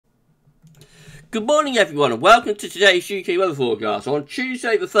Good morning everyone and welcome to today's UK weather forecast on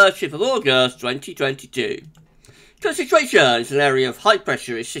Tuesday the 30th of August 2022. Current situation is an area of high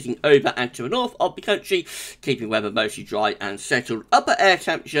pressure is sitting over and to the north of the country, keeping weather mostly dry and settled. Upper air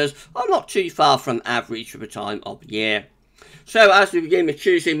temperatures are not too far from average for the time of the year. So as we begin with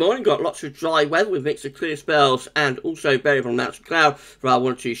Tuesday morning, got lots of dry weather with a mix of clear spells and also variable amounts of cloud. There are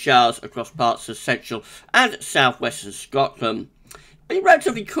 1 or 2 showers across parts of central and southwestern Scotland. Been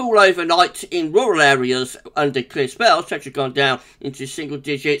relatively cool overnight in rural areas under clear spells. Temperatures gone down into single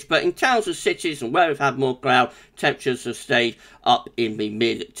digits, but in towns and cities and where we've had more cloud, temperatures have stayed up in the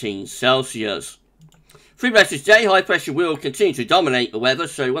mid-teens Celsius. Through the rest of today, high pressure will continue to dominate the weather,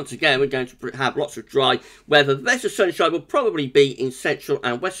 so once again we're going to have lots of dry weather. The best of sunshine will probably be in central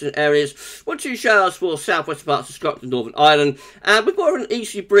and western areas. 1 or 2 showers for southwestern parts of Scotland and Northern Ireland, and with more of an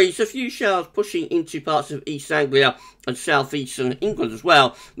easterly breeze, a few showers pushing into parts of East Anglia and southeastern England as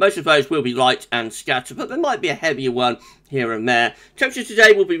well. Most of those will be light and scattered, but there might be a heavier one here and there. Temperatures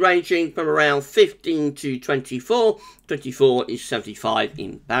today will be ranging from around 15 to 24. 24 is 75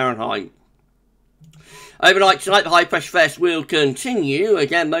 in Fahrenheit. Overnight tonight, the high pressure fest will continue.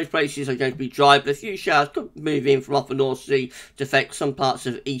 Again, most places are going to be dry, but a few showers could move in from off the North Sea to affect some parts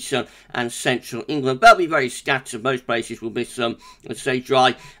of eastern and central England. They'll be very scattered. Most places will miss some and stay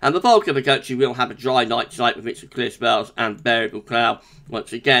dry. And the bulk of the country will have a dry night tonight with mix of clear spells and variable cloud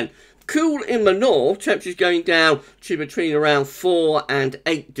once again. Cool in the north, temperatures going down to between around 4 and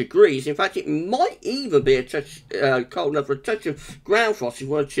 8 degrees. In fact, it might even be a touch cold enough for a touch of ground frost in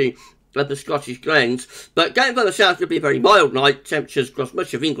 1 or 2 of the Scottish glens, but going further south could be a very mild night. Temperatures across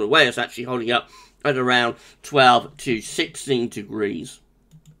much of England and Wales actually holding up at around 12 to 16 degrees.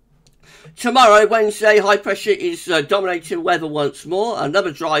 Tomorrow, Wednesday, high pressure is dominating weather once more.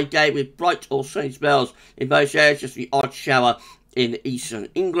 Another dry day with bright or sunny spells in most areas, just the odd shower in eastern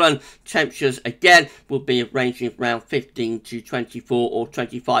England. Temperatures again will be ranging around 15 to 24 or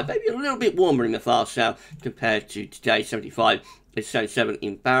 25, maybe a little bit warmer in the far south compared to today. 75 is 77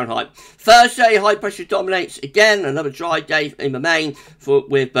 in Fahrenheit. Thursday, high pressure dominates again. Another dry day in the main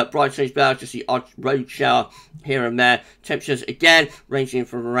with bright sunny spells, just the odd road shower here and there. Temperatures again ranging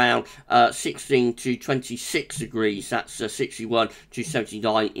from around 16 to 26 degrees. That's 61 to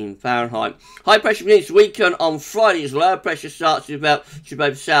 79 in Fahrenheit. High pressure begins to weaken on Friday as lower pressure starts to develop to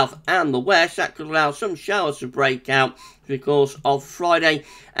both south and the west. That could allow some showers to break out through the course of Friday,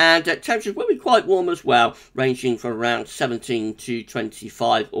 and temperatures will be quite warm as well, ranging from around 17 to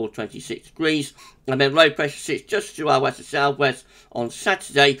 25 or 26 degrees. And then low pressure sits just to our west and southwest on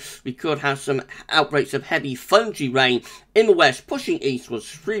Saturday. We could have some outbreaks of heavy fungy rain in the west, pushing eastwards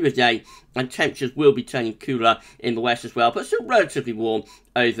through the day, and temperatures will be turning cooler in the west as well, but still relatively warm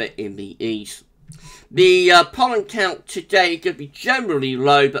over in the east. The pollen count today could be generally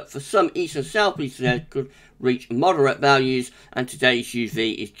low, but for some east and southeastern areas could reach moderate values, and today's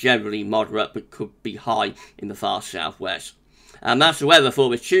UV is generally moderate but could be high in the far southwest. And that's the weather for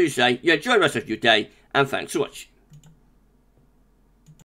this Tuesday. You enjoy the rest of your day, and thanks for watching.